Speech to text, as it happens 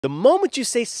The moment you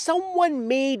say someone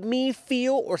made me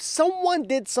feel or someone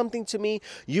did something to me,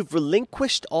 you've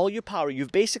relinquished all your power.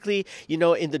 You've basically,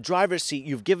 in the driver's seat,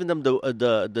 you've given them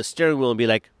the steering wheel and be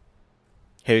like,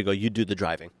 here you go, you do the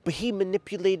driving. But he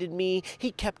manipulated me.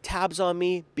 He kept tabs on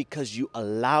me because you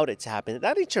allowed it to happen.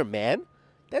 That ain't your man.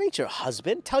 That ain't your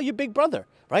husband. Tell your big brother,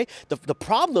 right? The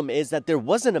problem is that there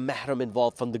wasn't a mahram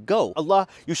involved from the go. Allah,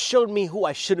 you showed me who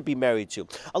I shouldn't be married to.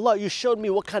 Allah, you showed me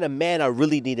what kind of man I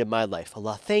really need in my life.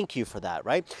 Allah, thank you for that,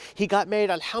 right? He got married,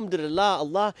 alhamdulillah.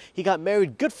 Allah, he got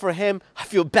married, good for him. I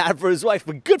feel bad for his wife,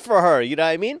 but good for her, you know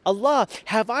what I mean? Allah,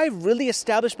 have I really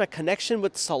established my connection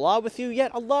with salah with you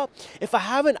yet? Allah, if I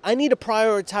haven't, I need to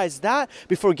prioritize that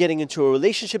before getting into a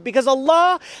relationship, because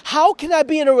Allah, how can I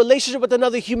be in a relationship with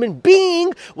another human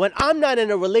being when I'm not in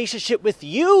a relationship with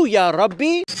you, Ya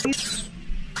Rabbi? Way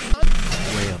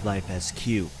of Life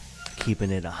SQ, keeping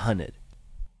it 100.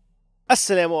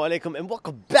 Assalamu alaikum and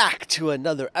welcome back to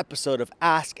another episode of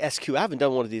Ask SQ. I haven't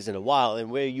done one of these in a while,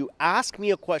 and where you ask me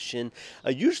a question,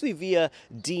 usually via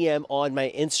DM on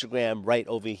my Instagram right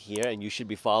over here, and you should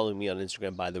be following me on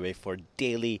Instagram, by the way, for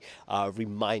daily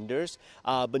reminders.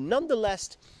 But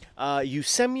nonetheless, you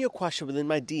send me a question within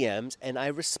my DMs, and I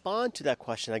respond to that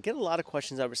question. I get a lot of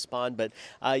questions, I respond, but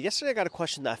yesterday I got a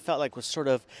question that I felt like was sort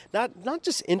of not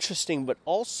just interesting, but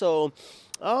also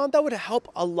that would help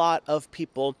a lot of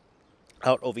people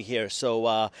out over here.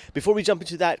 So before we jump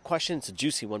into that question, it's a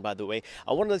juicy one, by the way,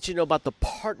 I want to let you know about the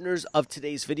partners of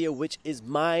today's video, which is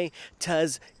My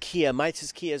Tazkiyah. My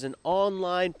Tazkiyah is an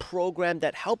online program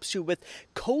that helps you with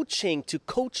coaching to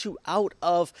coach you out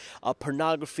of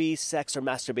pornography, sex, or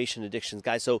masturbation addictions,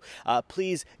 guys. So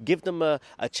please give them a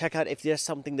check out. If there's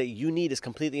something that you need, it's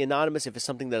completely anonymous. If it's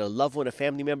something that a loved one, a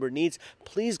family member needs,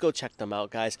 please go check them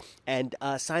out, guys, and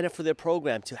sign up for their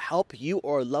program to help you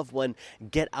or a loved one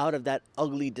get out of that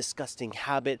ugly, disgusting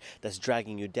habit that's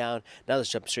dragging you down. Now let's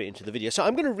jump straight into the video. So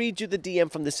I'm going to read you the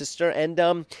DM from the sister, and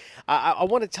I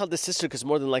want to tell the sister, because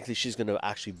more than likely she's going to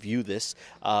actually view this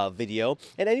video,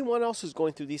 and anyone else who's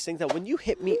going through these things, that when you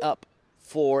hit me up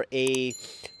for a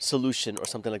solution or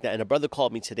something like that, and a brother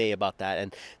called me today about that,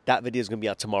 and that video is going to be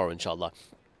out tomorrow, inshallah.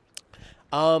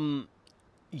 I'm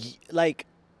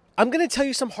going to tell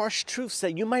you some harsh truths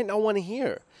that you might not want to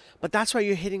hear. But that's why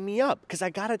you're hitting me up, because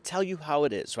I got to tell you how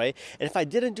it is, right? And if I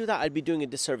didn't do that, I'd be doing a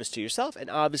disservice to yourself and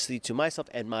obviously to myself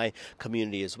and my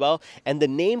community as well. And the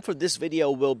name for this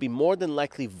video will be more than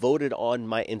likely voted on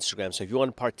my Instagram. So if you want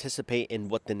to participate in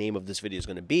what the name of this video is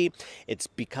going to be, it's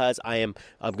because I'm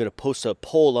going to post a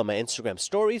poll on my Instagram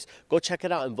stories. Go check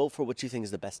it out and vote for what you think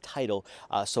is the best title.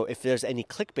 So if there's any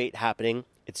clickbait happening,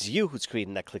 it's you who's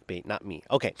creating that clickbait, not me.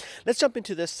 Okay, let's jump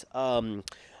into this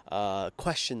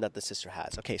question that the sister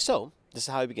has. Okay, so this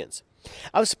is how it begins.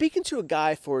 I was speaking to a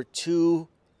guy for 2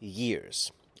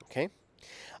 years. Okay,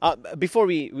 before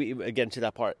we get into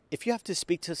that part, if you have to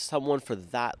speak to someone for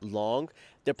that long,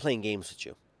 they're playing games with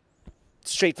you.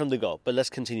 Straight from the go, but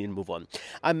let's continue and move on.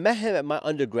 I met him at my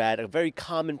undergrad, a very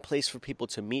common place for people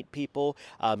to meet people,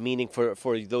 meaning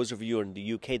for those of you in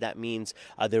the UK, that means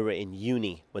they were in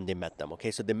uni when they met them,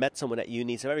 okay? So they met someone at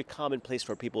uni. It's a very common place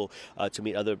for people to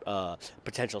meet other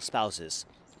potential spouses,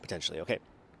 potentially, okay?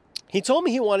 He told me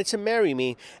he wanted to marry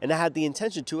me, and I had the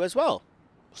intention to as well.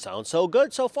 Sounds so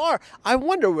good so far. I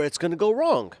wonder where it's going to go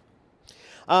wrong.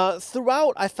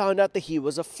 Throughout, I found out that he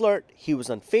was a flirt, he was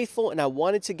unfaithful, and I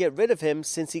wanted to get rid of him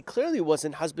since he clearly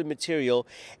wasn't husband material,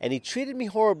 and he treated me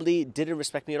horribly, didn't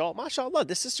respect me at all. MashaAllah,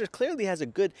 this sister clearly has a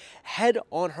good head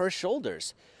on her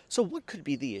shoulders. So what could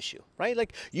be the issue, right?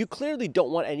 Like, you clearly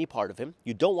don't want any part of him,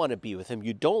 you don't want to be with him,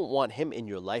 you don't want him in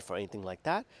your life or anything like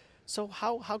that. So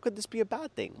how could this be a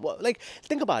bad thing? Well, like,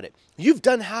 think about it. You've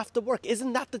done half the work.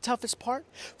 Isn't that the toughest part?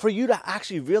 For you to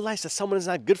actually realize that someone is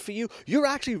not good for you, you're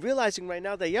actually realizing right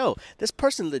now that, yo, this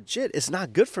person legit is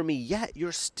not good for me, yet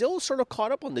you're still sort of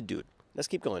caught up on the dude. Let's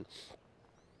keep going.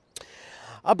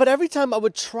 But every time I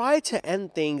would try to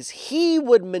end things, he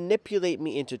would manipulate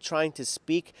me into trying to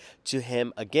speak to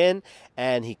him again,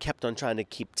 and he kept on trying to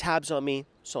keep tabs on me,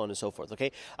 so on and so forth,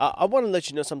 okay? I want to let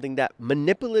you know something, that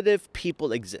manipulative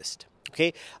people exist,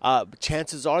 okay?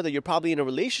 Chances are that you're probably in a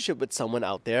relationship with someone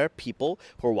out there, people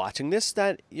who are watching this,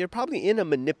 that you're probably in a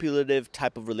manipulative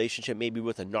type of relationship, maybe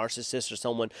with a narcissist or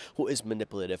someone who is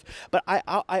manipulative. But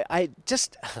I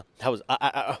just,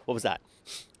 what was that?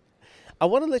 I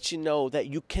want to let you know that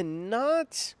you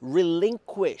cannot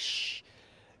relinquish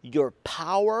your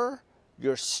power,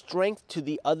 your strength to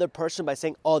the other person by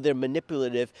saying, oh, they're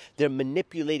manipulative, they're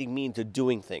manipulating me into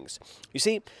doing things. You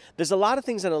see, there's a lot of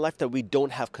things in our life that we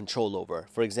don't have control over.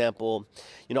 For example,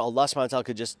 Allah subhanahu wa ta'ala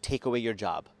could just take away your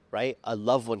job, right? A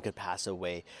loved one could pass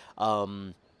away.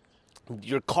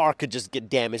 your car could just get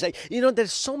damaged. Like,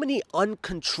 there's so many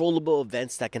uncontrollable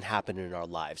events that can happen in our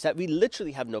lives that we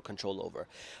literally have no control over.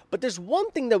 But there's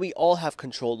one thing that we all have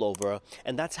control over,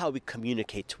 and that's how we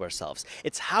communicate to ourselves.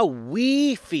 It's how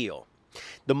we feel.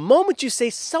 The moment you say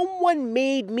someone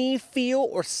made me feel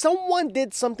or someone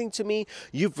did something to me,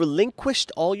 you've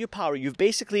relinquished all your power. You've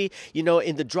basically,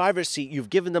 in the driver's seat, you've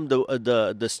given them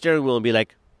the steering wheel and be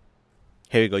like,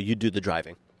 here you go, you do the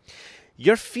driving.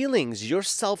 Your feelings, your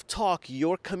self-talk,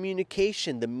 your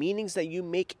communication, the meanings that you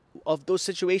make of those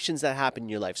situations that happen in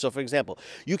your life. So, for example,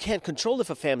 you can't control if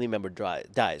a family member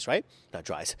dies, right? Not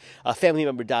dies. A family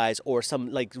member dies or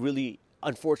some really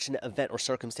unfortunate event or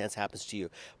circumstance happens to you.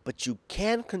 But you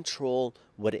can control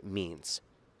what it means.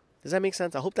 Does that make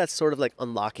sense? I hope that's sort of like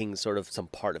unlocking sort of some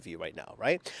part of you right now,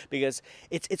 right? Because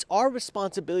it's our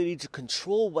responsibility to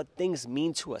control what things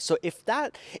mean to us. So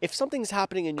if something's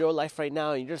happening in your life right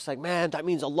now and you're just like, man, that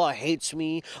means Allah hates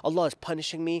me, Allah is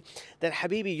punishing me, then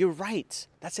Habibi, you're right.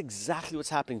 That's exactly what's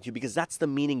happening to you because that's the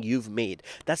meaning you've made.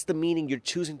 That's the meaning you're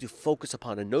choosing to focus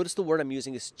upon. And notice the word I'm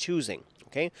using is choosing.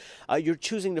 Okay, you're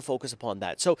choosing to focus upon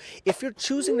that. So if you're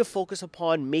choosing to focus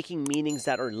upon making meanings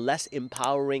that are less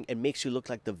empowering and makes you look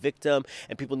like the victim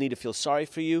and people need to feel sorry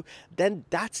for you, then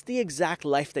that's the exact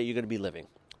life that you're going to be living.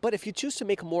 But if you choose to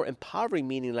make a more empowering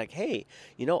meaning like, hey,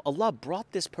 Allah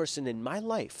brought this person in my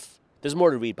life. There's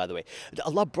more to read, by the way.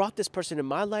 Allah brought this person in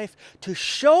my life to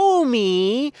show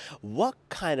me what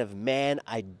kind of man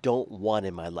I don't want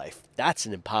in my life. That's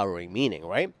an empowering meaning,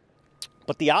 right?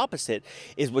 But the opposite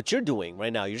is what you're doing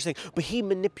right now. You're saying, but he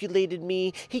manipulated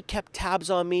me. He kept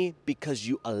tabs on me because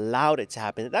you allowed it to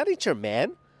happen. That ain't your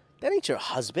man. That ain't your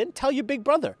husband. Tell your big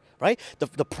brother, right?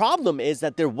 The problem is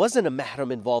that there wasn't a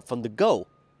mahram involved from the go.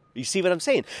 You see what I'm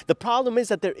saying? The problem is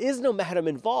that there is no mahram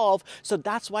involved. So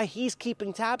that's why he's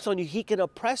keeping tabs on you. He can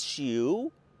oppress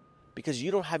you because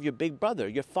you don't have your big brother,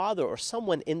 your father, or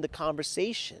someone in the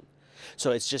conversation.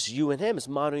 So it's just you and him. It's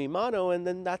mano y mano, and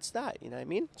then that's that. You know what I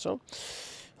mean? So,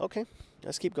 okay,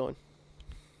 let's keep going.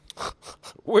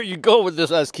 Where you go with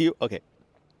this, SQ? Okay.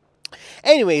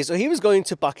 Anyway, so he was going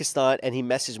to Pakistan, and he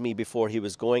messaged me before he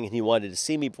was going, and he wanted to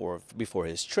see me before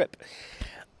his trip.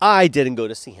 I didn't go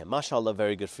to see him. MashaAllah,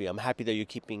 very good for you. I'm happy that you're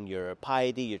keeping your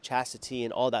piety, your chastity,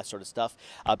 and all that sort of stuff.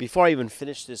 Before I even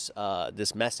finish this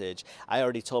message, I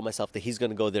already told myself that he's going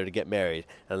to go there to get married,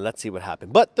 and let's see what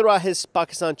happened. But throughout his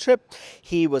Pakistan trip,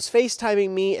 he was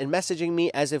FaceTiming me and messaging me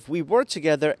as if we were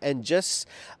together and just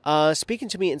speaking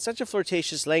to me in such a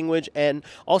flirtatious language and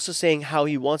also saying how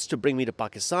he wants to bring me to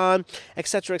Pakistan,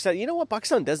 etc., etc. You know what?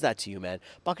 Pakistan does that to you, man.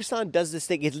 Pakistan does this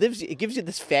thing. It gives you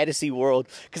this fantasy world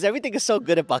because everything is so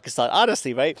good at Pakistan,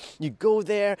 honestly, right? You go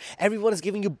there, everyone is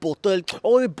giving you bottle.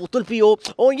 Oh, ye bottle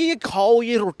piyo. Oh, ye khao,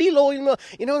 ye roti lo.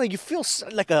 Like you feel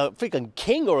like a freaking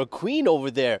king or a queen over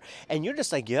there, and you're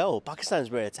just like, yo, Pakistan is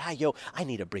where it's at. Yo, I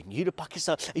need to bring you to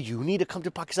Pakistan. You need to come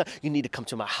to Pakistan. You need to come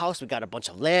to my house. We got a bunch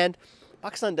of land.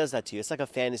 Pakistan does that to you. It's like a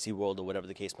fantasy world or whatever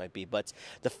the case might be. But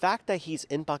the fact that he's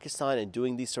in Pakistan and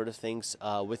doing these sort of things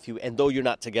with you, and though you're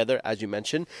not together, as you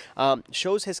mentioned,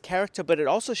 shows his character, but it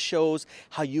also shows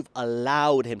how you've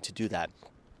allowed him to do that.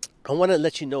 I want to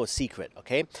let you know a secret,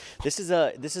 okay? It's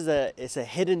a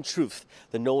hidden truth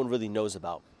that no one really knows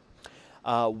about.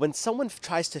 When someone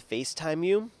tries to FaceTime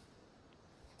you,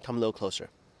 come a little closer.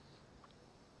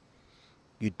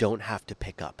 You don't have to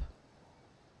pick up.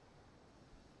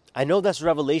 I know that's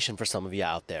revelation for some of you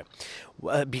out there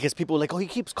because people are like, oh, he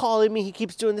keeps calling me, he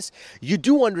keeps doing this. You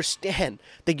do understand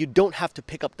that you don't have to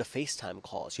pick up the FaceTime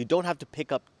calls. You don't have to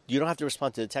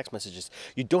respond to the text messages.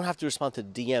 You don't have to respond to the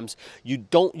DMs.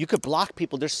 You could block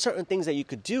people. There's certain things that you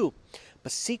could do,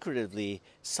 but secretively,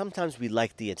 sometimes we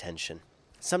like the attention.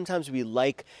 Sometimes we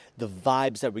like the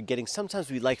vibes that we're getting. Sometimes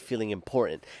we like feeling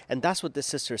important. And that's what this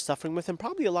sister is suffering with. And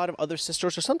probably a lot of other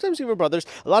sisters or sometimes even brothers.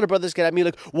 A lot of brothers get at me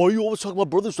like, why are you always talking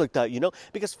about brothers like that?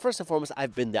 Because first and foremost,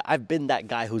 I've been there. I've been that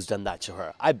guy who's done that to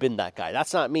her. I've been that guy.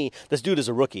 That's not me. This dude is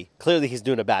a rookie. Clearly he's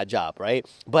doing a bad job, right?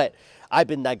 But I've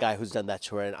been that guy who's done that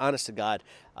to her. And honest to God,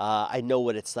 I know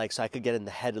what it's like, so I could get in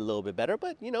the head a little bit better.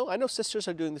 But, I know sisters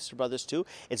are doing this to brothers too.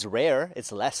 It's rare.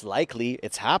 It's less likely.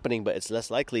 It's happening, but it's less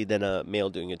likely than a male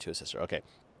doing it to a sister. Okay.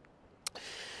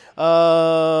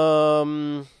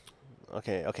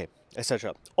 Okay,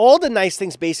 etc. All the nice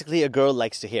things basically a girl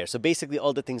likes to hear. So basically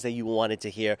all the things that you wanted to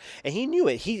hear. And he knew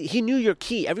it. He knew your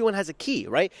key. Everyone has a key,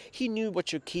 right? He knew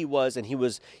what your key was, and he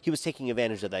was taking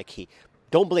advantage of that key.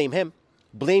 Don't blame him.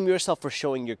 Blame yourself for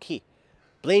showing your key.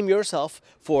 Blame yourself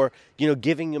for,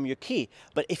 giving him your key.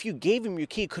 But if you gave him your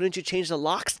key, couldn't you change the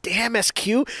locks? Damn, SQ,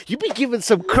 you've been giving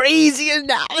some crazy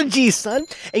analogies, son.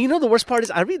 And the worst part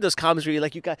is I read those comments where you're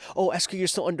like, SQ, you're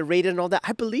so underrated and all that.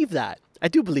 I believe that. I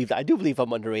do believe that. I do believe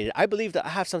I'm underrated. I believe that I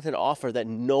have something to offer that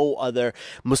no other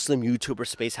Muslim YouTuber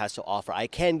space has to offer. I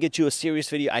can get you a serious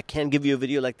video. I can give you a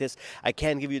video like this. I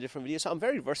can give you a different video. So I'm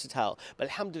very versatile. But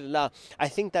alhamdulillah, I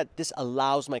think that this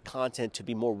allows my content to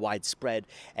be more widespread.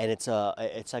 And it's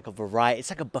like a variety.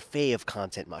 It's like a buffet of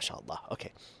content, mashallah.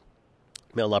 Okay.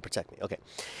 May Allah protect me. Okay.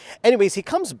 Anyways, he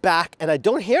comes back and I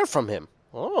don't hear from him.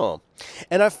 Oh,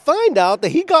 and I find out that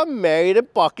he got married in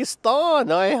Pakistan.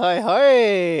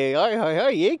 Ye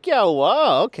kya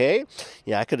hua? Okay.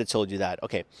 Yeah, I could have told you that.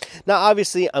 Okay. Now,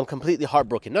 obviously, I'm completely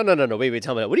heartbroken. No. Wait,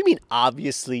 tell me that. What do you mean,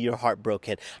 obviously, you're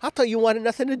heartbroken? I thought you wanted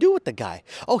nothing to do with the guy.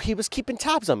 Oh, he was keeping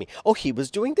tabs on me. Oh, he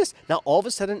was doing this. Now, all of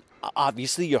a sudden,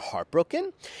 obviously, you're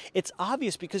heartbroken? It's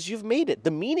obvious because you've made it.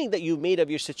 The meaning that you made of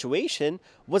your situation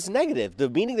was negative. The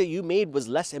meaning that you made was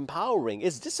less empowering.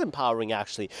 It's disempowering,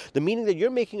 actually. The meaning that you're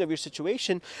making of your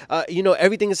situation,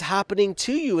 everything is happening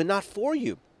to you and not for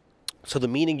you. So the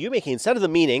meaning you're making, instead of the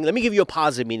meaning, let me give you a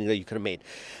positive meaning that you could have made.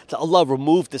 That Allah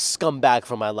removed this scumbag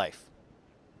from my life.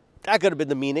 That could have been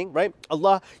the meaning, right?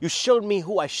 Allah, you showed me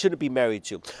who I shouldn't be married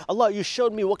to. Allah, you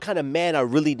showed me what kind of man I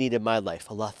really need in my life.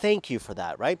 Allah, thank you for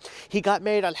that, right? He got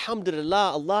married,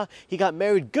 alhamdulillah, Allah, he got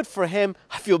married, good for him.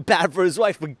 I feel bad for his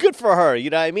wife, but good for her,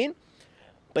 you know what I mean?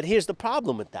 But here's the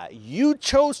problem with that. You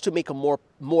chose to make a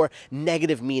more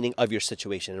negative meaning of your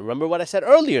situation. And remember what I said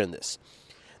earlier in this,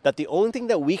 that the only thing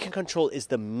that we can control is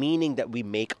the meaning that we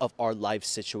make of our life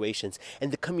situations.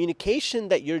 And the communication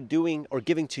that you're doing or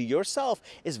giving to yourself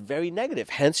is very negative.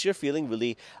 Hence, you're feeling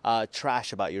really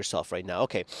trash about yourself right now.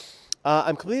 Okay.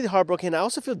 I'm completely heartbroken. I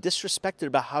also feel disrespected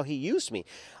about how he used me.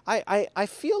 I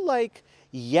feel like,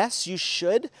 yes, you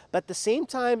should, but at the same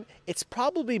time, it's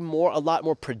probably a lot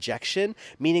more projection,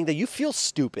 meaning that you feel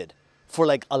stupid for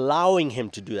allowing him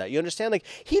to do that. You understand?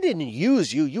 He didn't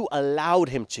use you, you allowed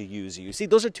him to use you. See,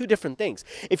 those are two different things.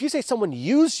 If you say someone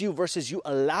used you versus you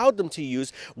allowed them to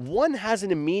use, one has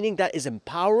a meaning that is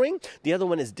empowering, the other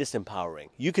one is disempowering.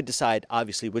 You could decide,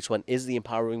 obviously, which one is the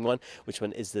empowering one, which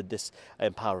one is the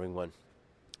disempowering one.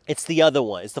 It's the other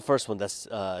one. It's the first one that's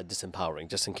disempowering,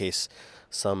 just in case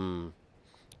some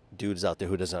dudes out there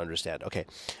who doesn't understand. Okay.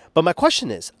 But my question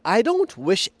is, I don't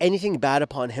wish anything bad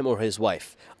upon him or his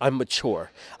wife. I'm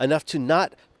mature enough to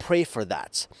not pray for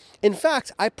that. In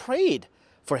fact, I prayed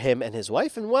for him and his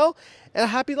wife and a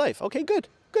happy life. Okay, good.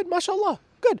 Good, mashallah.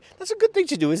 Good. That's a good thing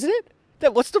to do, isn't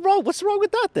it? What's wrong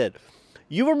with that then?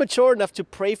 You were mature enough to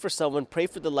pray for someone, pray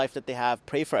for the life that they have,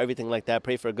 pray for everything like that,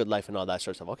 pray for a good life and all that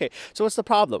sort of stuff. Okay, so what's the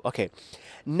problem? Okay,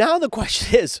 now the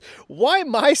question is, why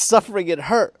am I suffering and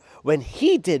hurt when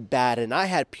he did bad and I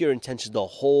had pure intentions the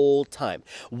whole time?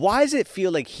 Why does it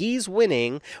feel like he's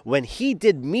winning when he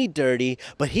did me dirty,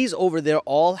 but he's over there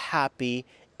all happy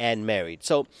and married?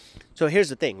 So here's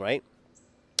the thing, right?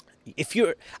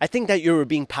 I think that you were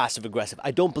being passive aggressive. I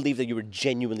don't believe that you were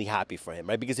genuinely happy for him,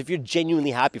 right? Because if you're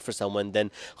genuinely happy for someone, then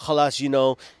khalas,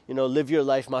 live your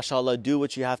life, mashallah, do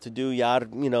what you have to do, yar,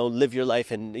 live your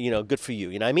life and, good for you,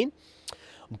 you know what I mean?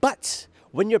 But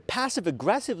when you're passive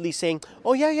aggressively saying,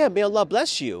 oh yeah, may Allah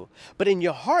bless you, but in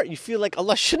your heart you feel like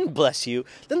Allah shouldn't bless you,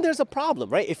 then there's a problem,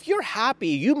 right? If you're happy,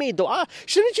 you made dua,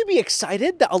 shouldn't you be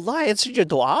excited that Allah answered your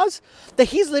duas? That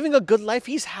he's living a good life,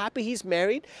 he's happy, he's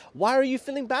married? Why are you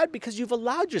feeling bad? Because you've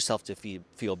allowed yourself to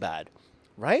feel bad,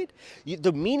 right?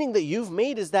 The meaning that you've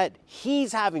made is that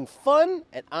he's having fun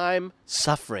and I'm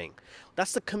suffering.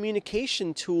 That's the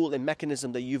communication tool and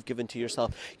mechanism that you've given to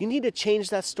yourself. You need to change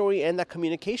that story and that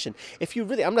communication. If you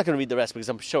really, I'm not going to read the rest because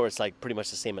I'm sure it's pretty much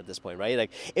the same at this point, right?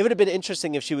 It would have been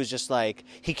interesting if she was just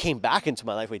he came back into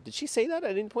my life. Wait, did she say that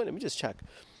at any point? Let me just check.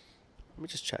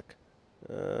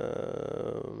 No,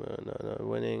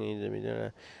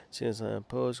 winning. Since I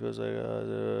post goes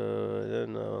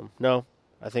no,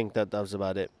 I think that was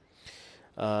about it.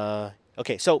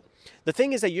 Okay, so the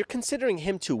thing is that you're considering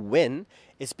him to win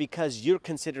is because you're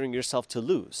considering yourself to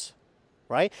lose,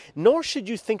 right? Nor should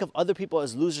you think of other people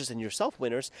as losers and yourself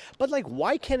winners, but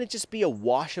why can't it just be a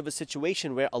wash of a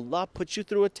situation where Allah puts you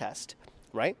through a test,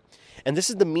 right? And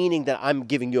this is the meaning that I'm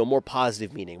giving you, a more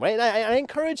positive meaning, right? And I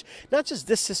encourage not just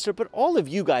this sister, but all of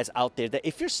you guys out there that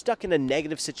if you're stuck in a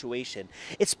negative situation,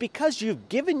 it's because you've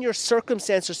given your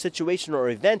circumstance or situation or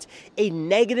event a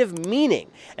negative meaning.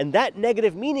 And that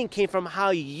negative meaning came from how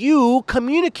you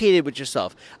communicated with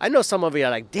yourself. I know some of you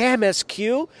are like, damn, SQ,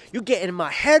 you get in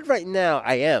my head right now.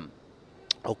 I am.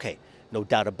 Okay, no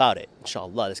doubt about it.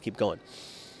 Inshallah, let's keep going.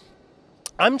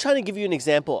 I'm trying to give you an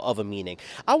example of a meaning.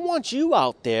 I want you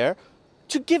out there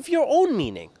to give your own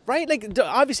meaning, right? Like,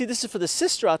 obviously this is for the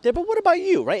sister out there, but what about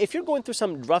you, right? If you're going through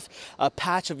some rough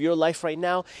patch of your life right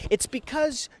now, it's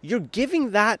because you're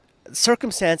giving that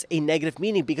circumstance a negative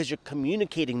meaning because you're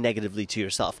communicating negatively to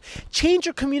yourself. Change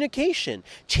your communication,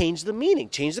 change the meaning,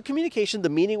 change the communication, the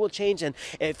meaning will change, and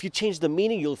if you change the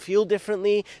meaning, you'll feel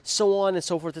differently, so on and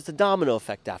so forth. It's a domino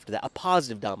effect after that, a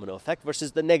positive domino effect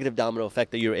versus the negative domino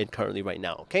effect that you're in currently right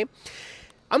now, okay?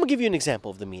 I'm gonna give you an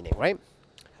example of the meaning, right?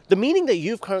 The meaning that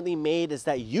you've currently made is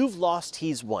that you've lost,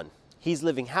 he's won. He's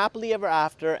living happily ever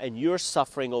after, and you're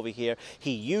suffering over here.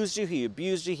 He used you, he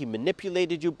abused you, he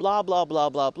manipulated you, blah, blah, blah,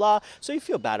 blah, blah. So you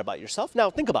feel bad about yourself.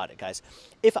 Now, think about it, guys.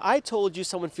 If I told you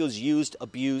someone feels used,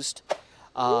 abused,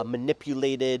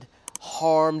 manipulated,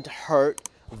 harmed, hurt,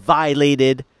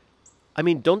 violated, I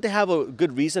mean, don't they have a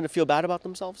good reason to feel bad about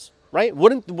themselves? Right?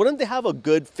 Wouldn't they have a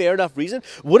good, fair enough reason?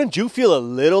 Wouldn't you feel a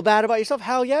little bad about yourself?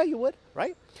 Hell yeah, you would,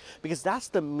 right? Because that's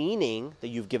the meaning that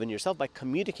you've given yourself by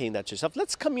communicating that to yourself.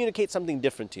 Let's communicate something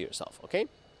different to yourself, okay?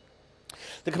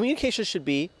 The communication should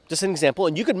be, just an example,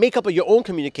 and you could make up your own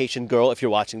communication, girl, if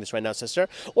you're watching this right now, sister,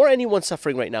 or anyone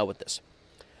suffering right now with this.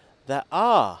 That,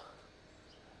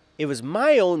 it was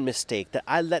my own mistake that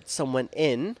I let someone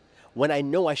in when I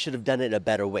know I should have done it a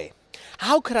better way.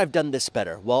 How could I have done this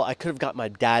better? Well, I could have got my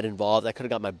dad involved. I could have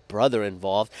got my brother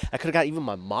involved. I could have got even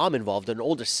my mom involved, an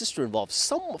older sister involved,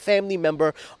 some family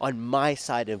member on my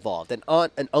side involved, an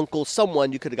aunt, an uncle,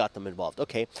 someone, you could have got them involved.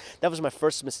 Okay, that was my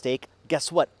first mistake.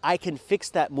 Guess what? I can fix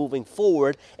that moving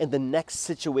forward in the next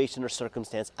situation or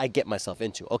circumstance I get myself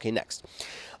into. Okay, next.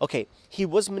 Okay, he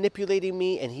was manipulating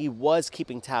me and he was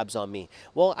keeping tabs on me.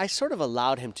 Well, I sort of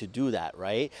allowed him to do that,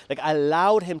 right? Like, I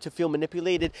allowed him to feel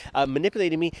manipulating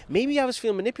me. Maybe I was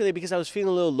feeling manipulated because I was feeling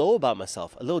a little low about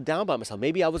myself, a little down about myself.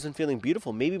 Maybe I wasn't feeling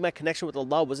beautiful. Maybe my connection with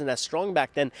Allah wasn't as strong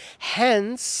back then.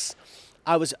 Hence,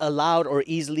 I was allowed or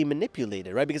easily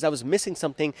manipulated, right? Because I was missing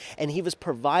something and he was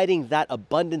providing that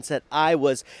abundance that I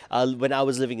was when I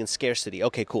was living in scarcity.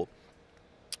 Okay, cool.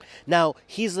 Now,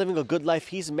 he's living a good life.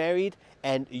 He's married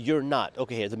and you're not.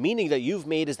 Okay, here, the meaning that you've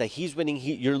made is that he's winning,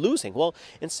 you're losing. Well,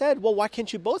 instead, well, why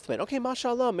can't you both win? Okay,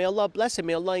 mashallah, may Allah bless him.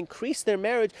 May Allah increase their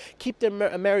marriage, keep their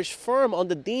marriage firm on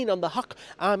the deen, on the haqq.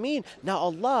 Ameen. Now,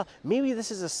 Allah, maybe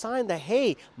this is a sign that,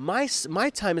 hey, my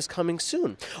time is coming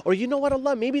soon. Or you know what,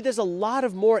 Allah, maybe there's a lot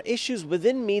of more issues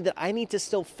within me that I need to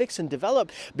still fix and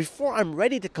develop before I'm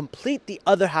ready to complete the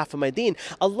other half of my deen.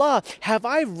 Allah, have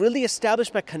I really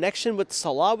established my connection with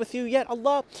salah with you yet?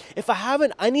 Allah, if I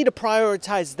haven't, I need to prioritize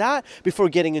that before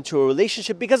getting into a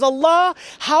relationship, because Allah,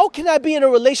 how can I be in a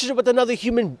relationship with another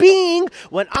human being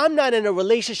when I'm not in a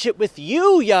relationship with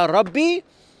you, Ya Rabbi?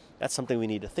 That's something we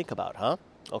need to think about, huh?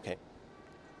 Okay.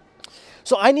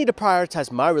 So I need to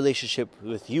prioritize my relationship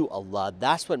with you, Allah.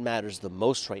 That's what matters the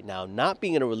most right now, not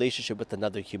being in a relationship with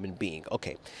another human being.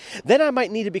 Okay. Then I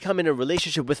might need to become in a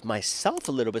relationship with myself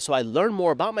a little bit so I learn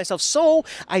more about myself so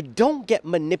I don't get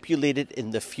manipulated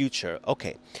in the future.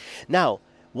 Okay. Now,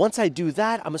 once I do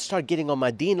that, I'm going to start getting on my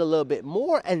deen a little bit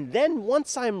more. And then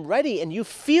once I'm ready and you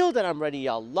feel that I'm ready,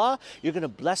 Ya Allah, you're going to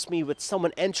bless me with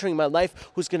someone entering my life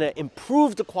who's going to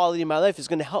improve the quality of my life, who's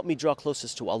going to help me draw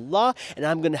closest to Allah. And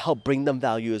I'm going to help bring them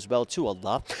value as well to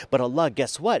Allah. But Allah,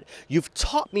 guess what? You've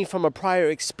taught me from a prior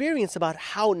experience about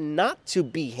how not to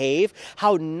behave,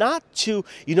 how not to,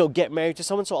 get married to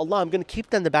someone. So Allah, I'm going to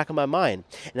keep that in the back of my mind.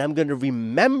 And I'm going to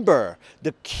remember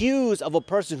the cues of a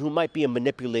person who might be a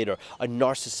manipulator, a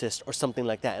narcissist, or something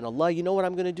like that. And Allah, you know what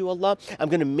I'm going to do, Allah? I'm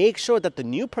going to make sure that the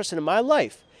new person in my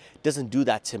life doesn't do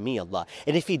that to me, Allah.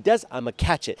 And if he does, I'm going to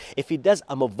catch it. If he does,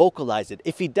 I'm going to vocalize it.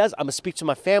 If he does, I'm going to speak to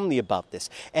my family about this.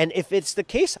 And if it's the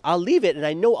case, I'll leave it. And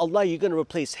I know, Allah, you're going to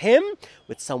replace him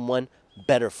with someone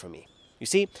better for me. You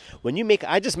see, when you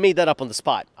I just made that up on the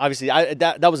spot. Obviously,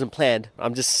 that wasn't planned.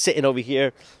 I'm just sitting over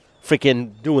here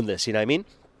freaking doing this, you know what I mean?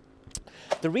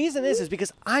 The reason is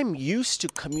because I'm used to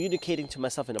communicating to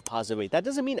myself in a positive way. That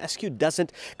doesn't mean SQ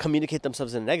doesn't communicate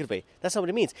themselves in a negative way. That's not what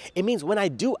it means. It means when I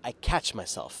do, I catch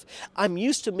myself. I'm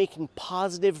used to making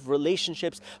positive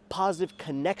relationships, positive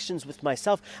connections with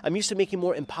myself. I'm used to making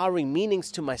more empowering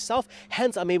meanings to myself.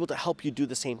 Hence, I'm able to help you do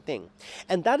the same thing.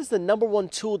 And that is the number one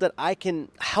tool that I can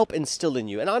help instill in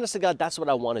you. And honestly, God, that's what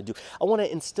I want to do. I want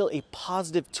to instill a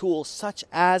positive tool such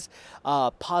as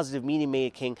positive meaning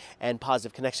making and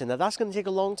positive connection. Now, that's going to take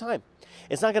a long time.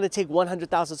 It's not going to take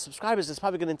 100,000 subscribers. It's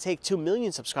probably going to take 2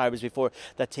 million subscribers before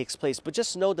that takes place. But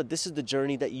just know that this is the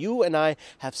journey that you and I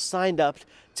have signed up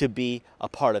to be a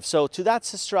part of. So to that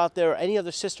sister out there, or any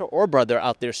other sister or brother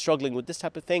out there struggling with this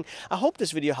type of thing, I hope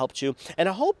this video helped you. And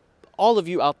I hope all of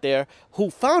you out there who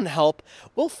found help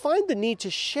will find the need to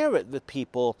share it with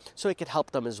people so it could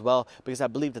help them as well, because I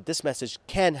believe that this message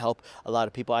can help a lot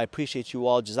of people. I appreciate you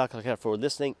all. Jazakallah khair for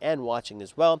listening and watching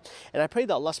as well. And I pray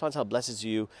that Allah subhanahu wa ta'ala blesses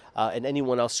you and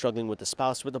anyone else struggling with a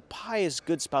spouse, with a pious,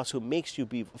 good spouse who makes you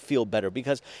feel better,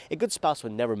 because a good spouse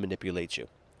will never manipulate you.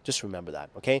 Just remember that,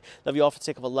 okay? Love you all for the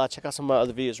sake of Allah. Check out some of my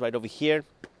other videos right over here.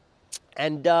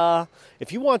 And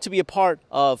if you want to be a part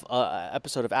of an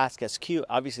episode of Ask SQ,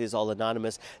 obviously it's all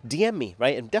anonymous, DM me,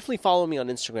 right? And definitely follow me on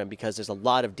Instagram, because there's a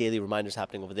lot of daily reminders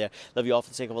happening over there. Love you all for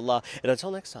the sake of Allah. And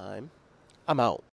until next time, I'm out.